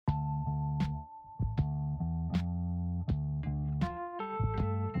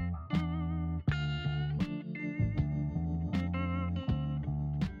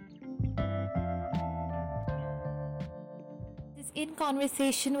in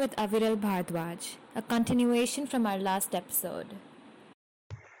conversation with Aviral Bhardwaj, a continuation from our last episode.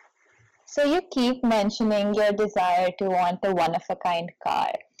 So you keep mentioning your desire to want a one-of-a-kind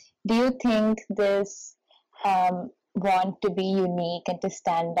car. Do you think this want to be unique and to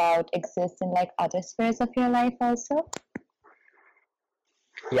stand out exists in like other spheres of your life also?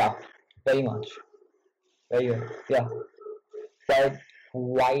 Yeah, very much. Very good. Yeah, quite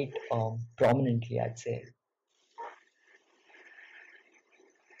quite prominently, I'd say.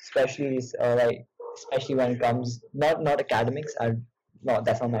 Especially like especially when it comes not academics. I no,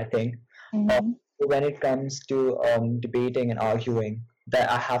 that's not my thing. Mm-hmm. When it comes to debating and arguing,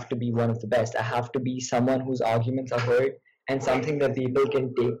 that I have to be one of the best. I have to be someone whose arguments are heard and something that people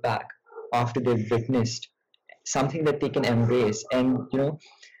can take back after they've witnessed, something that they can embrace. And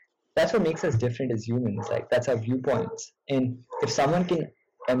that's what makes us different as humans. Like that's our viewpoints. And if someone can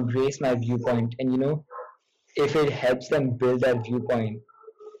embrace my viewpoint, and if it helps them build that viewpoint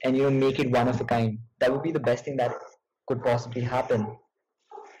and make it one of a kind, that would be the best thing that could possibly happen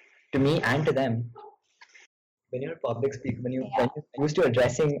to me and to them. When you're a public speaker, when you're used to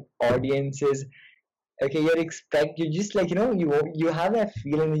addressing audiences, okay, you just like you have that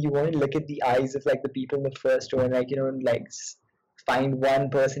feeling that you want to look at the eyes of like the people in the first row, and like like find one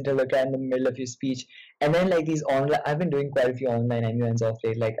person to look at in the middle of your speech. And then like these online, I've been doing quite a few online MUNs off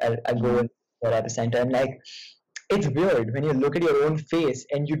late. Like I go in or at the center, and like it's weird when you look at your own face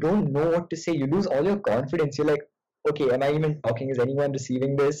and you don't know what to say. You lose all your confidence. You're like, okay, am I even talking? Is anyone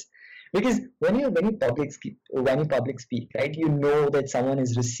receiving this? Because when you public speak, right, you know that someone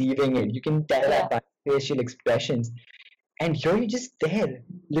is receiving it. You can tell that by facial expressions. And you're just there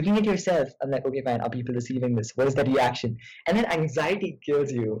looking at yourself. I'm like, okay, fine, are people receiving this? What is the reaction? And then anxiety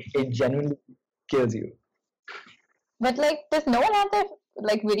kills you. It genuinely kills you. But like, does no one have their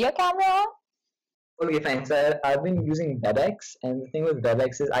like video camera on? Okay, fine. So I've been using WebEx, and the thing with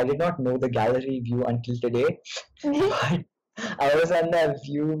WebEx is I did not know the gallery view until today. But I was on that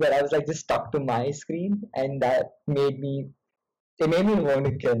view, but I was like just stuck to my screen, and that made me want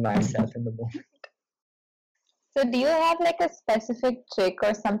to kill myself in the moment. So do you have like a specific trick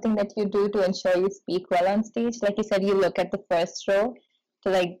or something that you do to ensure you speak well on stage? Like you said, you look at the first row to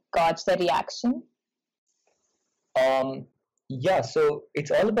like gauge the reaction. Yeah. So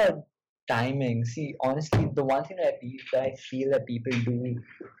it's all about timing. See, honestly, the one thing that I feel that people do,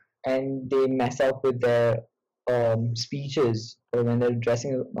 and they mess up with their speeches or when they're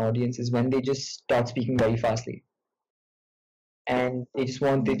addressing an audience, is when they just start speaking very fastly, and they just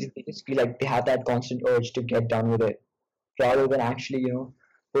feel like they have that constant urge to get done with it rather than actually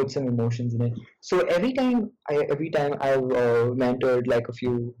put some emotions in it. So every time I've mentored like a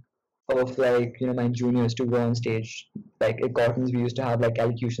few of like my juniors to go on stage, like at Cottons we used to have like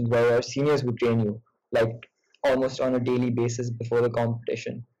allocutions where our seniors would train you like almost on a daily basis before the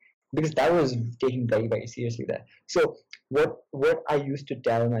competition, because that was taken very very seriously there. So what I used to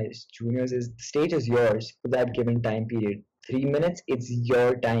tell my juniors is the stage is yours for that given time period. 3 minutes, it's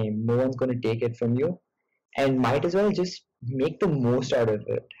your time. No one's going to take it from you, and might as well just make the most out of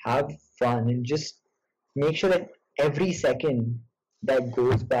it. Have fun and just make sure that every second that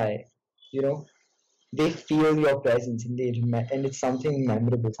goes by, you know, they feel your presence and and it's something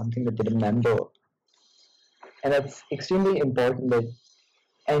memorable, something that they remember, and that's extremely important. That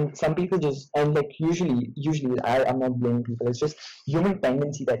and some people just and like usually I'm not blaming people. It's just human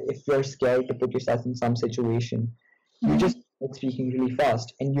tendency that if you're scared to put yourself in some situation, you just start speaking really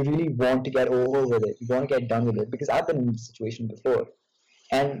fast and you really want to get over with it. You want to get done with it, because I've been in this situation before.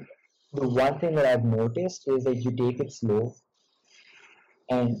 And the one thing that I've noticed is that you take it slow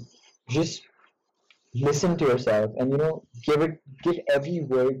and just listen to yourself, and give every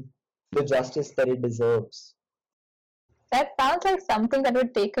word the justice that it deserves. That sounds like something that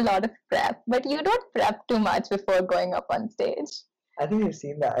would take a lot of prep, but you don't prep too much before going up on stage. I think you've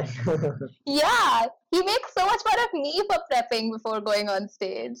seen that. Yeah, he makes so much fun of me for prepping before going on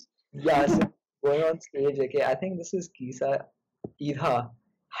stage. Yeah, so going on stage, okay, I think this is Kisa Idha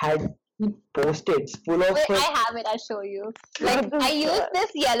had post-its full of Wait, I have it, I'll show you. Like, I use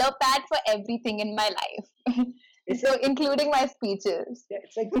this yellow pad for everything in my life. So, including my speeches. Yeah,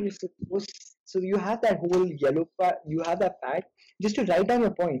 it's like you're supposed. So you have that whole yellow pad. You have that pad just to write down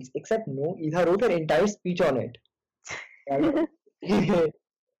your points. Except no, Idha wrote her entire speech on it. Right?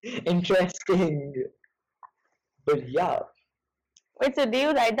 Interesting. But yeah, Wait, so do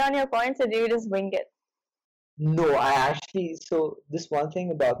you write down your points or do you just wing it? no, I actually. So this one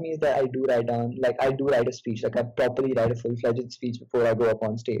thing about me is that I do write down. Like I do write a speech. Like I properly write a full-fledged speech before I go up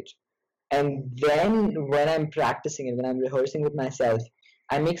on stage. And then when I'm practicing it, when I'm rehearsing with myself,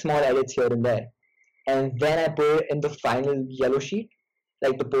 I make small edits here and there. and then I put it in the final yellow sheet,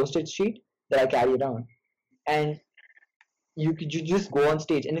 like the postage sheet that I carry around. And you just go on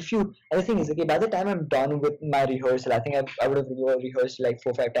stage. And if you and the thing is, okay, by the time I'm done with my rehearsal, I think I would have rehearsed like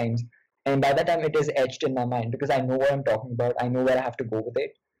 4 or 5 times, and by that time it is etched in my mind because I know what I'm talking about. I know where I have to go with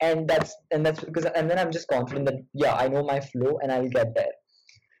it, and that's because and then I'm just confident that yeah, I know my flow and I'll get there.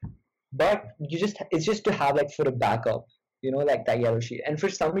 But it's just to have like for a backup, like that yellow sheet. And for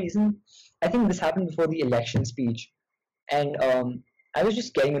some reason, I think this happened before the election speech, and I was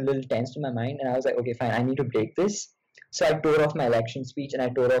just getting a little tense in my mind, and I was like, okay, fine, I need to break this. So I tore off my election speech and I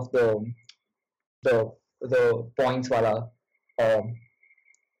tore off the points wala um,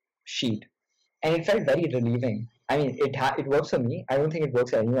 sheet, and it felt very relieving. I mean, it works for me. I don't think it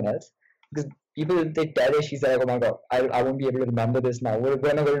works for anyone else because people they tell her she's like, oh my god, I won't be able to remember this now. What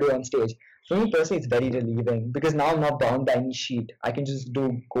am I going to do on stage? For me personally, it's very relieving because now I'm not bound by any sheet. I can just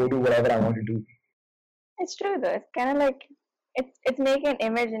go do whatever I want to do. It's true though. It's kind of like it's making an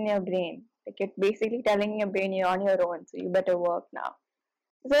image in your brain. Like it's basically telling your brain you're on your own, so you better work now.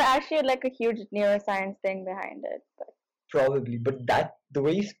 So actually, like a huge neuroscience thing behind it. But Probably, but that the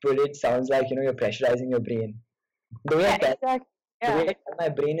way you put it sounds like you're pressurizing your brain. The way I yeah, tell exactly. the Yeah. way I tell my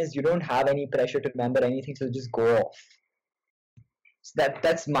brain is you don't have any pressure to remember anything, so just go off. So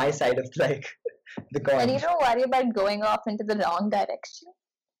that's my side of like the And you coin. don't worry about going off into the wrong direction.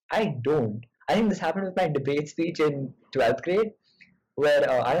 I don't. I think this happened with my debate speech in 12th grade, where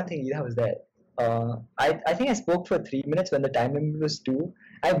I don't think Ida was there. I think I spoke for 3 minutes when the time limit was 2.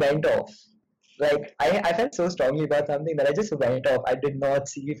 I went off. Like I felt so strongly about something that I just went off. I did not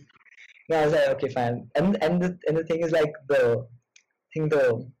see it. No, I was like, okay, fine. And the thing is like I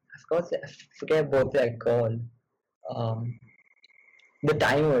forget what they're called. Um, the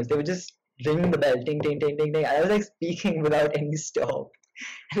timers. They were just ringing the bell, ting ting ting ting ting. I was like speaking without any stop.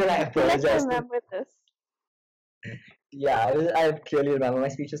 And then I I feel like I apologized. remember this. Yeah, I clearly remember my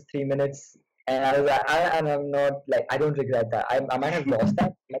speech was 3 minutes, and I was like, and I'm not like I don't regret that. I might have lost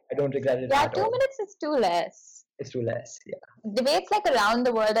that, but I don't regret it Yeah, at 2 minutes is too less. It's too less. Yeah, Debates like around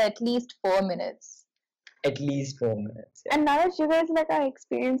the world are at least 4 minutes. at least 4 minutes. Yeah. And now that you guys like are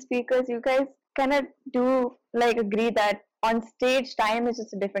experienced speakers, you guys kind of do like agree that on stage time is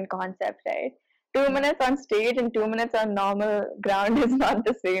just a different concept, right? 2 minutes on stage and 2 minutes on normal ground is not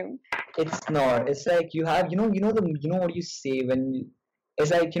the same. It's not. It's like you have what you say when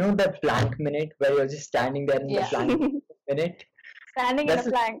it's like the plank minute where you're just standing there in the Yeah. plank minute, Standing in a That's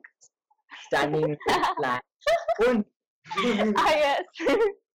the- plank. standing in the plank. Oh, Ah, yes.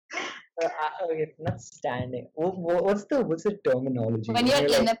 okay, not standing. What's the terminology? When you're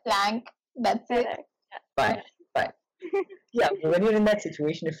like, in a plank, that's it. Correct. fine, fine. Yeah, when you're in that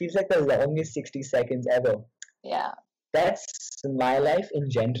situation, it feels like the longest 60 seconds ever. Yeah. That's my life in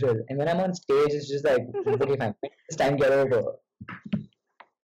general. And when I'm on stage, it's just like, okay, fine, this time get over.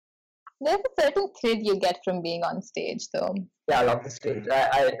 There's a certain thrill you get from being on stage, though. Yeah, I love the stage.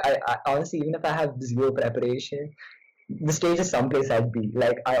 I honestly, even if I have zero preparation, the stage is someplace I'd be.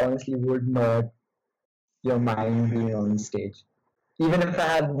 Like, I honestly would not mind being on stage. Even if I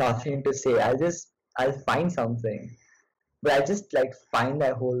have nothing to say, I'll find something. But I just like find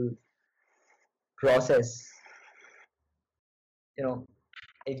that whole process,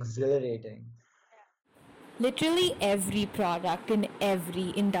 exhilarating. Literally every product in every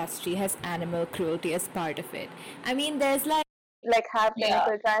industry has animal cruelty as part of it. I mean, there's like Like have Yeah.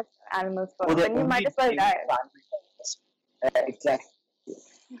 clinical trials for animals Oh, first, they're then you might only as well doing die. family members. Exactly.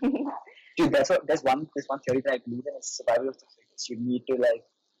 Dude, there's one theory that I believe in is survival of the fittest. You need to like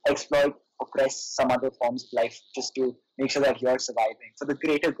exploit, oppress some other forms of life just to make sure that you're surviving for the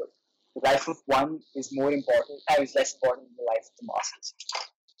greater good. The life of one is more important, is less important than the life of the masses.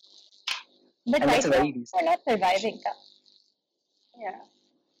 But And right that's a now, very reason. we're not surviving. Yeah.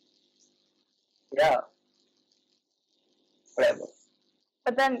 Yeah. Whatever.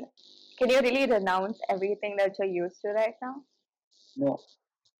 But then, can you really renounce everything that you're used to right now? No,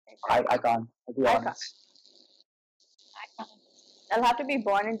 I can't. I'll be I can't. honest. I'll have to be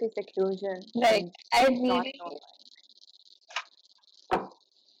born into seclusion. Like, and I not really, know.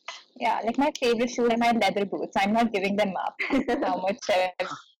 yeah, like my favorite shoes are my leather boots. I'm not giving them up. How much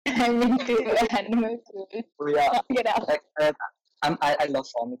I'm into animal cruelty. So yeah, Get out. like I love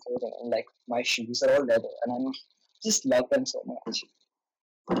formal clothing and like my shoes are all leather and I just love them so much.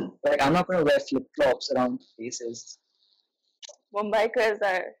 Like I'm not gonna wear flip flops around places. Mumbaikars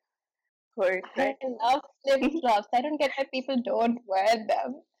are hurt, I right? love flip flops. I don't get why people don't wear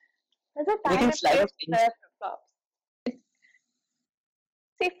them. There's a They time can and slide place off to wear flip flops.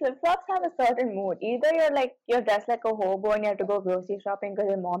 See, flip flops have a certain mood. Either you're dressed like a hobo and you have to go grocery shopping because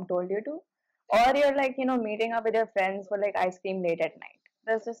your mom told you to, or you're like, meeting up with your friends for like ice cream late at night.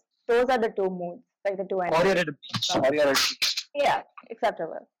 Those are the two moods, like the two Or ends. you're at a beach. Or you're at a beach. Yeah,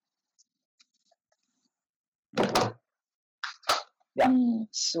 acceptable. Yeah. Hmm.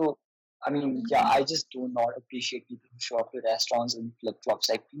 So, I mean, yeah, I just do not appreciate people who show up to restaurants in flip flops.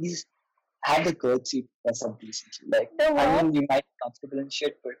 Like, please have the courtesy to dress up decently. Like, The I what? mean, you might be comfortable and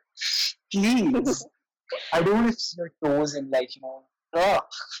shit, but please, I don't want to see your toes in, like, ugh,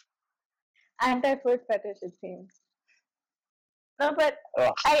 Anti-food fetish, it seems. No, but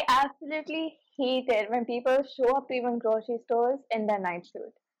ugh. I absolutely hate it when people show up to even grocery stores in their night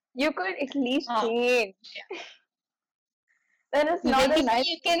suit. You could at least Ah. change. Then it's not Like, a nice.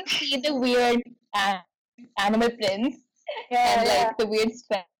 you can see the weird animal prints Yeah, and yeah. like the weird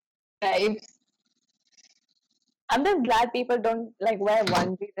stripes. I'm just glad people don't like wear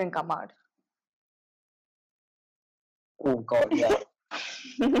onesies and come out. Oh, God, yeah.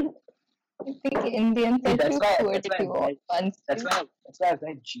 I think Indians See, are that's too why, poor that's to why, do I all wear, ones. that's why I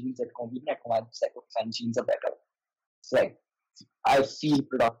wear jeans at home. Even at home, I'm just like, okay, fine, jeans are better. It's like, I feel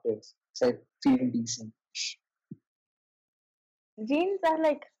productive. It's like, feeling decent. Jeans are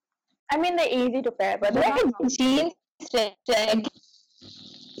like, I mean, they're easy to pair, but they're Like not. a jeans stretch.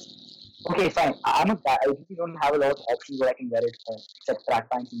 Okay, fine. I'm a guy. I really don't have a lot of options where I can wear it home, except track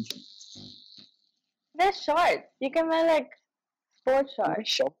pants and jeans. They're shorts. You can wear like sports I wear shorts.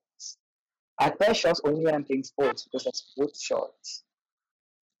 shorts. I wear shorts only when I'm playing sports because they're sports shorts.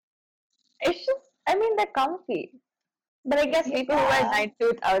 It's just, I mean, they're comfy. But I guess people who wear Yeah. night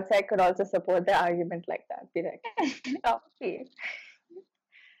suits outside could also support the argument like that. Be like, comfy.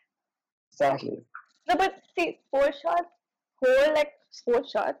 Exactly. No, but see, sports shorts,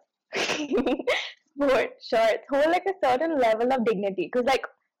 sports shorts hold like a certain level of dignity. Because like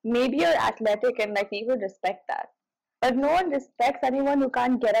maybe you're athletic and like people respect that, but no one respects anyone who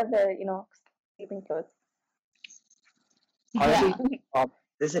can't get up their sleeping clothes. Honestly, Yeah.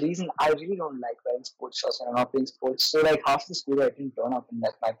 there's a reason I really don't like wearing sports shorts when I'm not playing sports. So like half the school I didn't turn up in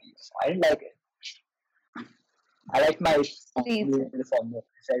like my piece. I didn't like it. I like my Reason. uniform more.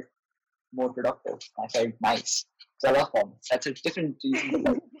 I felt more productive. I felt nice. So I love form. That's a different reason.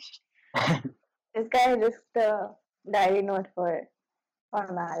 But This guy is just a diary note for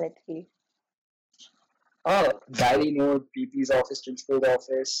formality. oh, diary note, PP's office, principal's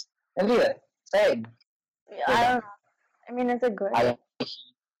office, everywhere. Fine. I don't know. I mean, is it good? I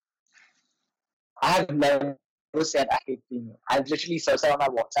have never said I hate being. I've literally searched it on my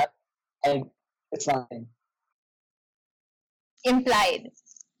WhatsApp and it's nothing. Implied.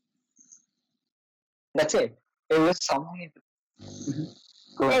 That's it. It was something.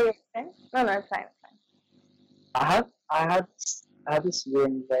 Go Yeah, ahead. you're fine. No, it's fine. It's fine. I have this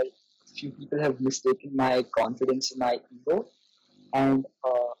feeling that a few people have mistaken my confidence in my ego, and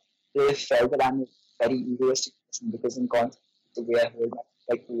they felt that I'm a very egoistic person because I'm confident the way I hold my,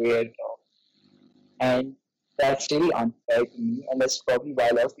 like the way I talk. And that's really unfair to me, and that's probably why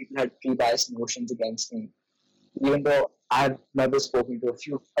a lot of people had pre-biased notions against me. Even though I've never spoken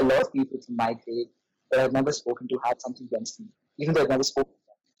to a lot of people from my grade that I've never spoken to had something against me, even though I've never spoken to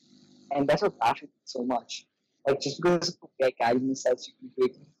them. And that's what passionate me so much. Like just because of the way I carry myself, you can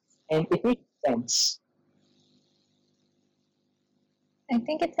hate me, and it makes sense. I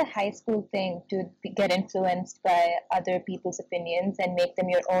think it's a high school thing to get influenced by other people's opinions and make them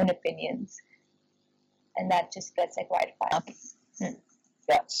your own opinions. And that just gets like wildfire.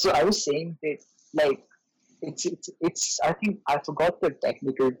 Yeah. So I was saying that like it's I think I forgot the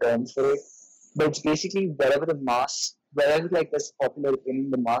technical term for it, but it's basically wherever like there's popular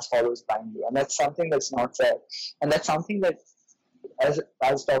opinion, the mass follows blindly, and that's something that's not fair, and that's something that as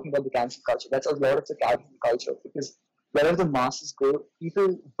I was talking about the cancel culture, that's a lot of the cancel culture because wherever the masses go,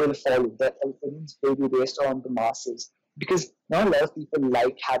 people will follow. Their opinions will be based on the masses because not a lot of people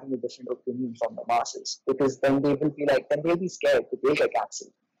like having a different opinion from the masses because then they will be like, then they'll be scared that they'll get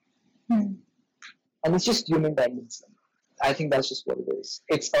cancelled. Hmm. And it's just human tendency. I think that's just what it is.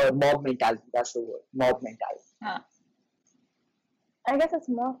 It's a mob mentality. That's the word. Mob mentality. I guess it's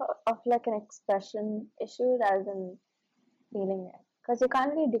more of like an expression issue rather than feeling it. Because you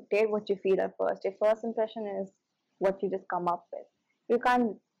can't really dictate what you feel at first. Your first impression is what you just come up with. You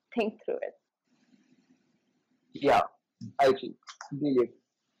can't think through it. Yeah, I agree. Completely agree.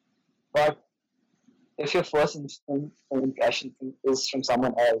 But if your first impression is from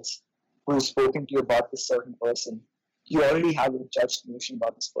someone else who's spoken to you about this certain person, you already have a judged notion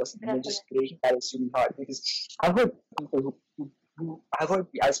about this person, and you're just breaking that is really hard because I've heard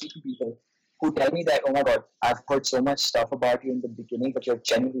people I speak to people who tell me that, oh my god, I've heard so much stuff about you in the beginning, but you're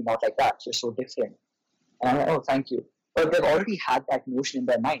genuinely not like that. You're so different. And I'm like, oh, thank you. but they've already had that notion in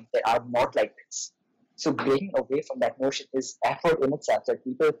their mind that I'm not like this. So breaking away from that notion is effort in itself that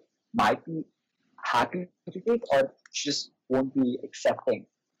people might be happy to take or just won't be accepting.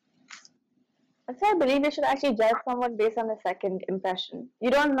 So I believe you should actually judge someone based on the second impression. You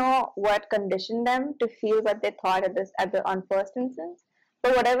don't know what conditioned them to feel what they thought on first instance,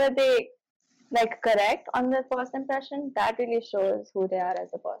 but whatever they like correct on the first impression, that really shows who they are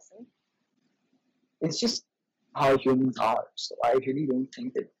as a person. It's just how humans are. So I really don't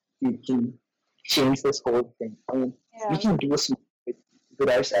think that we can change this whole thing. I mean, we can do a small bit with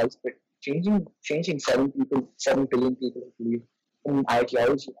ourselves, but changing 7 billion people who believe in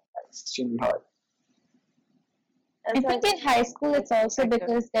ideology, that's extremely hard. I think in high school it's also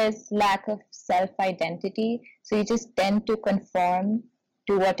because there's lack of self-identity, so you just tend to conform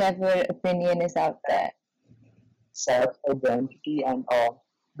to whatever opinion is out there. Self-identity and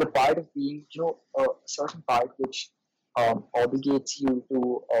the part of being, a certain part which obligates you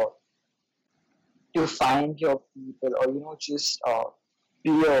to find your people or just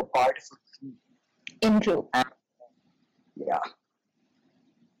be a part of a group. In group. Yeah.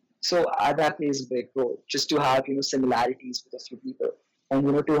 So that plays a big role, just to have similarities with a few people,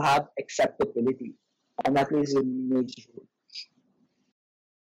 and to have acceptability, and that plays a major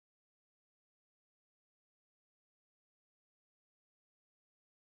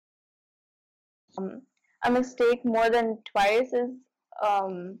role. A mistake more than twice is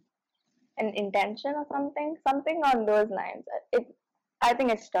an intention or something on those lines. I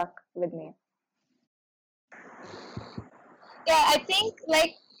think it stuck with me. Yeah, I think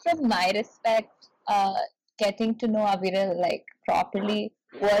from my respect, getting to know Aviral properly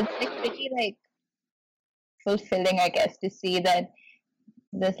was pretty fulfilling, I guess, to see that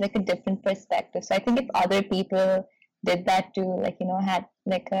there's a different perspective. So I think if other people did that too, had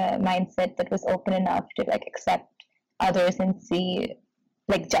a mindset that was open enough to accept others and see,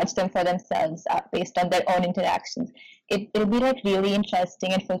 judge them for themselves based on their own interactions, it'll be really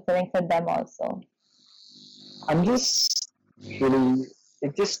interesting and fulfilling for them also. I'm just really,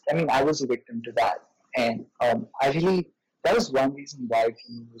 I was a victim to that, and that was one reason why it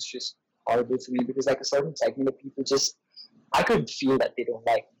was just horrible for me, because a certain segment of people I could feel that they don't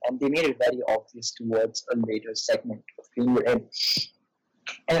like me, and they made it very obvious towards a later segment of being in.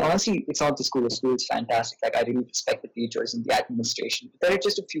 And honestly, it's not the school. The school is fantastic. I really respect the teachers and the administration. But there are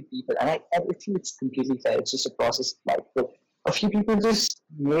just a few people, and I feel it's completely fair. It's just a process of life. But a few people just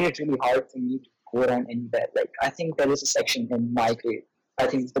made it really hard for me to go around anywhere. I think there is a section in my grade. I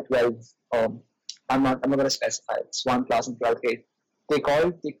think it's the 12. I'm not going to specify. It's one class in 12th grade.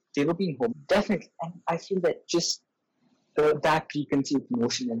 They were being home. Definitely. And I feel that just that preconceived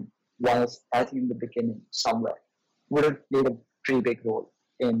notion in I think in the beginning somewhere would have played a pretty big role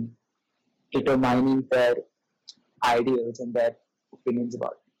in determining their ideals and their opinions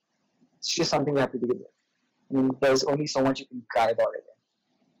about it. It's just something we have to deal with. I mean, there's only so much you can cry about it.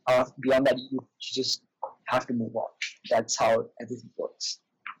 Beyond that, you just have to move on. That's how everything works.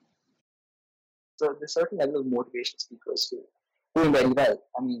 So there's a certain level of motivation speakers who doing very well.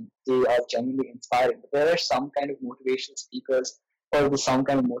 I mean, they are genuinely inspiring. But there are some kind of motivational speakers or some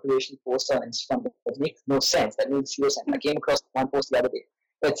kind of motivational post on Instagram that makes no sense. That makes zero sense. I came across one post the other day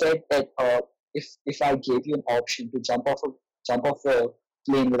that said that if I gave you an option to jump off a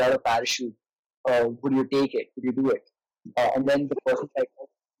plane without a parachute, would you take it? Would you do it? And then the person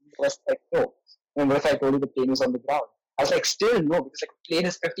was like, no. And what if I told you the plane was on the ground? I was like, still no, because a plane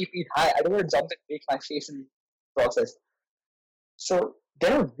is 50 feet high. I don't want to jump and break my face in the process. So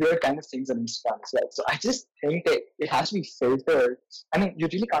there are weird kind of things on Instagram as well. So I just think that it has to be filtered. I mean, you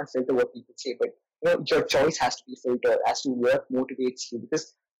really can't filter what people say, but your choice has to be filtered as to what motivates you,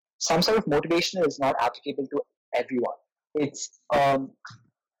 because some sort of motivation is not applicable to everyone. It's I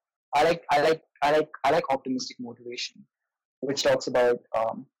like optimistic motivation, which talks about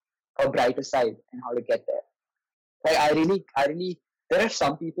a brighter side and how to get there. I really there are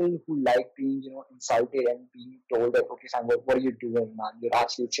some people who like being insulted and being told that, okay, fine, what are you doing, man? You're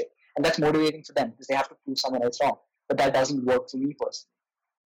absolute shit, and that's motivating for them because they have to prove someone else wrong. But that doesn't work for me personally,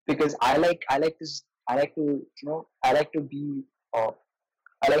 because I like to be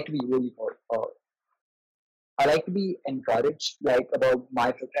really I like to be encouraged about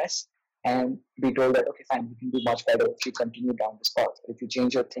my progress and be told that, okay, fine, you can do much better if you continue down this path, or if you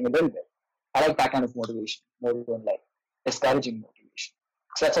change your thing a little bit. I like that kind of motivation more than discouraging motivation.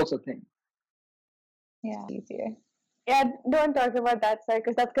 So that's also a thing. Yeah, easier. Yeah, don't talk about that, sir,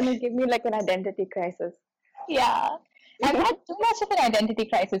 because that's going to give me an identity crisis. Yeah. I've had too much of an identity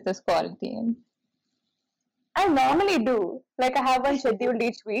crisis this quarantine. I normally do. I have one scheduled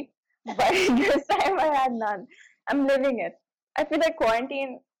each week, but this time I had none. I'm living it. I feel like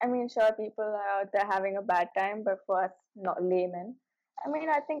quarantine, I mean, sure, people are out there having a bad time, but for us, not laymen, I mean,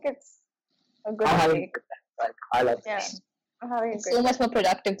 I think it's a good I'm having a break. good time. Like, I love Yeah, this. I'm having a It's good so much time. more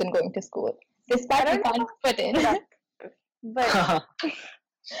productive than going to school. This I part you don't can't know put in. productive, but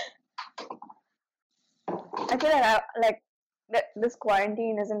I feel like that this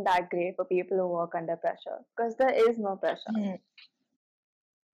quarantine isn't that great for people who work under pressure because there is no pressure. Hmm.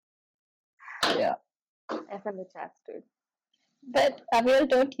 Yeah. F in the chats, dude. But Aviel,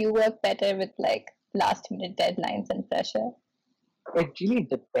 don't you work better with like last minute deadlines and pressure? It really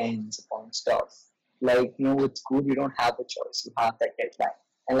depends upon stuff. Like, with school, you don't have a choice. You have that deadline.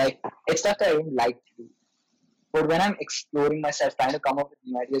 And, like, it's stuff that I don't like to do. But when I'm exploring myself, trying to come up with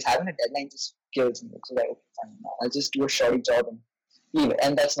new ideas, having a deadline just kills me. So, like, okay, fine, I'll just do a shoddy job and leave it.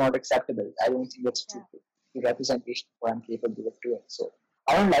 And that's not acceptable. I don't think that's Yeah. true. The representation of what I'm capable of doing. So,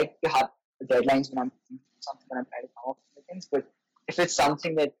 I don't like to have deadlines when I'm thinking something, when I'm trying to come up with things. But if it's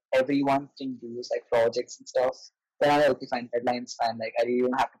something that everyone can do, is like projects and stuff, then I'm like, okay, fine, deadlines, fine. Like, I really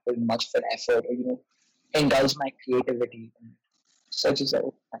don't have to put in much of an effort or, indulge my creativity. And such as, like,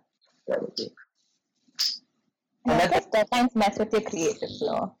 okay, fine. Yeah, okay. And And I that's guess deadlines mess with your creative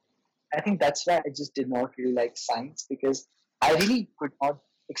flow. I think that's why I just did not really like science, because I really could not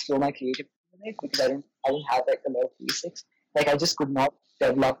explore my creativity in it, because I didn't have like a lot of basics. Like, I just could not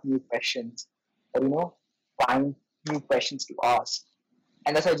develop new questions or find new questions to ask.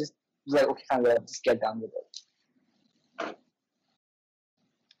 And that's why I just was like, okay, fine, well, just get done with it.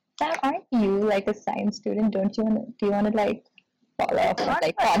 Sam, aren't you like a science student? Do you wanna like fall off and Not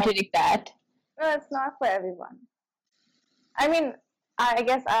like for contradict that? No, it's not for everyone. I mean, I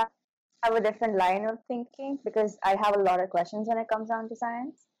guess I have a different line of thinking because I have a lot of questions when it comes down to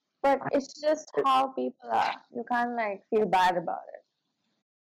science. But it's just how people are. You can't like feel bad about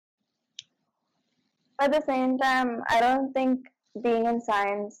it. But at the same time, I don't think being in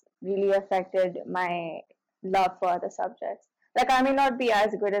science really affected my love for other subjects. Like, I may not be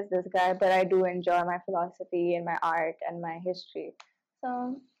as good as this guy, but I do enjoy my philosophy and my art and my history.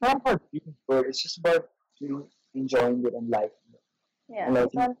 So, Not about being good, it's just about enjoying it and liking it. yeah. And, like,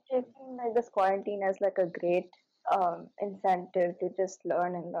 So I'm taking like this quarantine as like a great incentive to just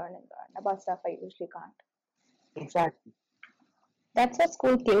learn and learn and learn about stuff I usually can't. exactly. That's what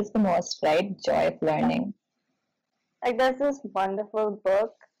school kills the most, right? Joy of learning. Like there's this wonderful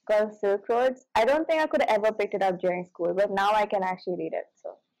book called Silk Roads. I don't think I could have ever picked it up during school, but now I can actually read it.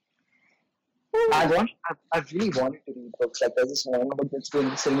 So I've really wanted to read books. Like, there's this one book that's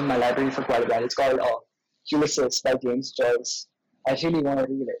been sitting in my library for quite a while. It's called Ulysses by James Joyce. I really want to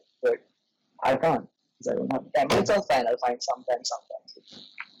read it, but I can't because I don't have time. But it's all fine. I'll find sometimes.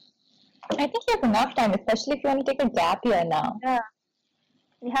 I think you have enough time, especially if you want to take a gap year now. yeah,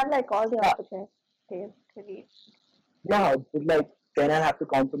 we have like all the opportunities to read. Yeah, but like then I have to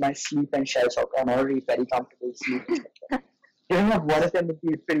compromise sleep and shelf out. I'm already very comfortable sleeping. Giving up one of them would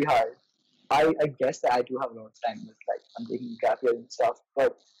be pretty hard. I guess that I do have a lot of time. Like, I'm taking gap year and stuff,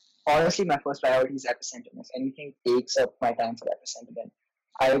 but honestly, my first priority is Epicenter. If anything takes up my time for Epicenter, then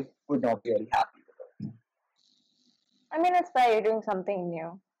I would not be very happy with it. I mean, it's why you're doing something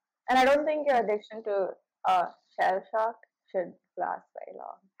new, and I don't think your addiction to shell shock should last very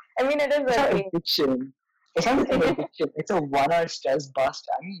long. I mean, it is It's a not dream. addiction. It's not an addiction. It's a 1 hour stress bust.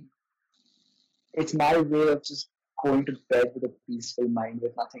 I mean, it's my way of just going to bed with a peaceful mind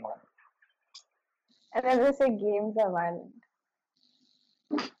with nothing on it. And as I say, games are violent.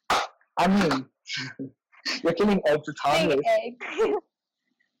 I mean, you're killing eggs with harmless. Egg.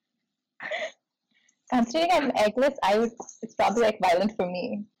 Considering I'm eggless, it's probably like violent for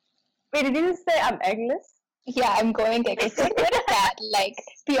me. Wait, did you just say I'm eggless? Yeah, I'm going eggless. What is that? Like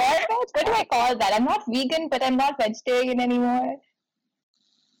pure veg? What do I call that? I'm not vegan, but I'm not vegetarian anymore.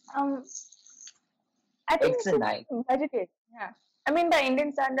 I think Eggs it's are nice. vegetarian. Yeah. I mean, by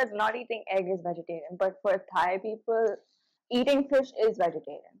Indian standards, not eating egg is vegetarian, but for Thai people, eating fish is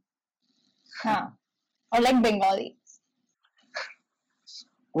vegetarian. Huh. Or like Bengali.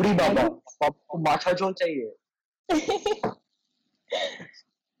 पूरी बाबा आपको माथा झोल चाहिए.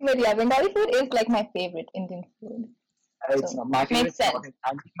 But yeah, Bengali food is like my favorite Indian food. It's So, not my makes favorite. sense. North.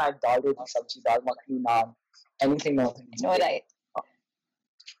 I'm my dal roti sabji, dal makhani, naan, anything North Indian. All right.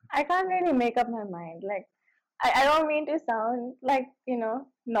 I can't really make up my mind. Like, I don't mean to sound like,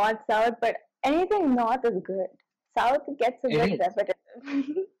 not South, but anything North is good. South gets a It bit is.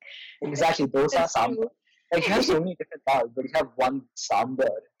 repetitive. Exactly, those are That's sambar. true. Like, you have so many different dals, but you have one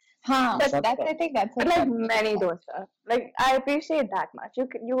sambar. But Not that's, I think that's But what like some many people dosa, like I appreciate that much.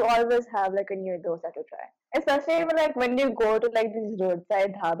 You always have like a new dosa to try. Especially like when you go to like these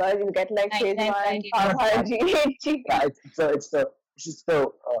roadside dhabas, you get like 99 Szechuan, variety pav dosa. bhaji, chicken. Yeah,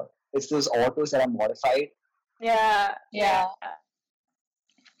 it's those autos that are modified. Yeah, Yeah.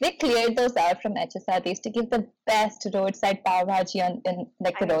 They cleared those out from HSR. They used to give the best roadside pav bhaji in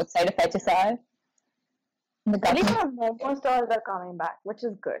like the I know. roadside of HSR. The At least government. our momo stalls are coming back, which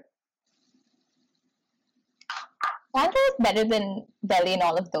is good. Andhra is better than Delhi in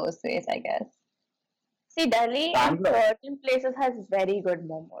all of those ways, I guess. See, Delhi in Bangalore. certain places has very good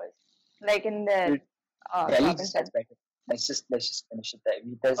momos, like in the Dude, Delhi shopping just center. gets better. Let's just finish it there.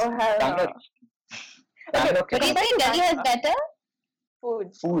 Because Oh hell Bangalore, no! Bangalore But do you cannot think Delhi has better?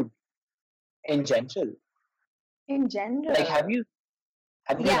 Food food in general. in general. Like, have you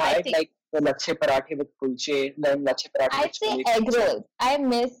Yeah, I had think- like the lache parathe with kulche, then lache parathe I'd with say chole egg kulche?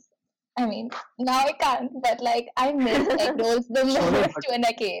 rolls. I mean, now I can't, but like I miss egg rolls the Chole most bhature. when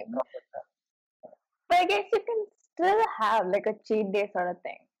I came. But I guess you can still have like a cheat day sort of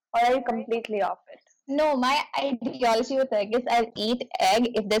thing, or are you completely off it? No, my ideology with egg is I'll eat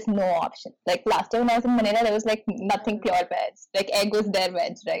egg if there's no option. Like last time when I was in Manila, there was like nothing pure veg. Like egg was their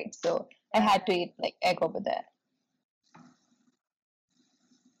veg, right? So I had to eat like egg over there.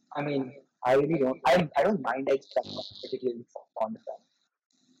 I mean, I really don't. I don't mind eggs, but I'm not particularly fond of them.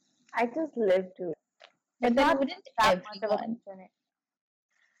 I just live to it. But then Not wouldn't that much of a everyone? concern.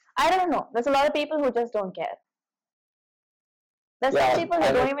 I don't know. There's a lot of people who just don't care. There's Yeah, some people who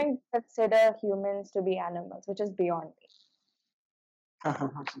I don't like- even consider humans to be animals, which is beyond me.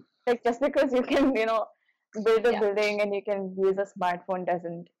 Like just because you can, build a Yeah. building and you can use a smartphone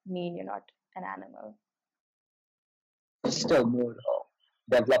doesn't mean you're not an animal. It's just a more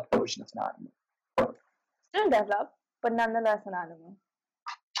developed version of an animal. Still developed, but nonetheless an animal.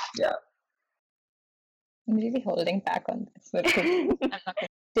 Yeah. I'm really holding back on this because I'm not going to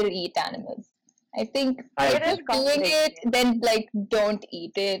still eat animals. I think I if It is you're doing it, contradictory. then like don't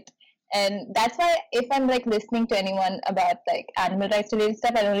eat it. And that's why if I'm like listening to anyone about like animal rights related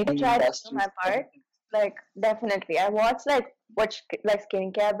stuff, I don't really Try to do Industries, my part. Like definitely, I watch like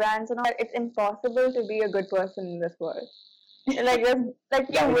skincare brands and all. It's impossible to be a good person in this world. Like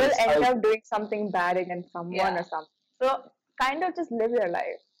Yeah, you it will is. end up doing something bad against someone Yeah. or something. So kind of just live your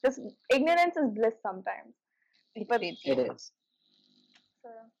life. Just ignorance is bliss sometimes. But It is. so,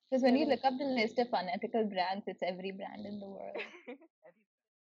 Because when you look up the list of unethical brands, it's every brand in the world.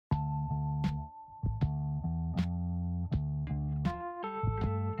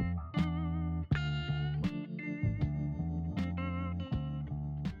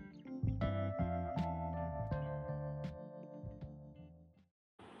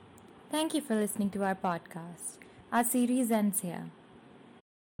 Thank you for listening to our podcast. Our series ends here.